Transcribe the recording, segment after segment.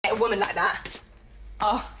a woman like that.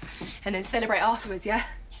 Oh, and then celebrate afterwards, yeah?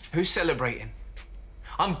 Who's celebrating?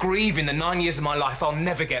 I'm grieving the 9 years of my life I'll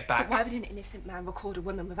never get back. But why would an innocent man record a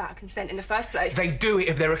woman without her consent in the first place? They do it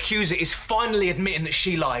if their accuser is finally admitting that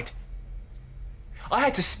she lied. I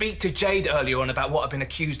had to speak to Jade earlier on about what I've been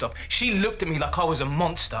accused of. She looked at me like I was a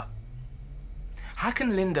monster. How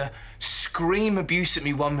can Linda scream abuse at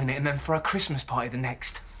me one minute and then throw a Christmas party the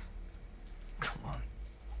next? Come on.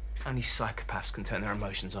 Only psychopaths can turn their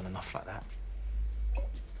emotions on and off like that.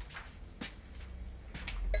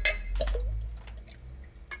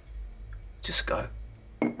 Just go.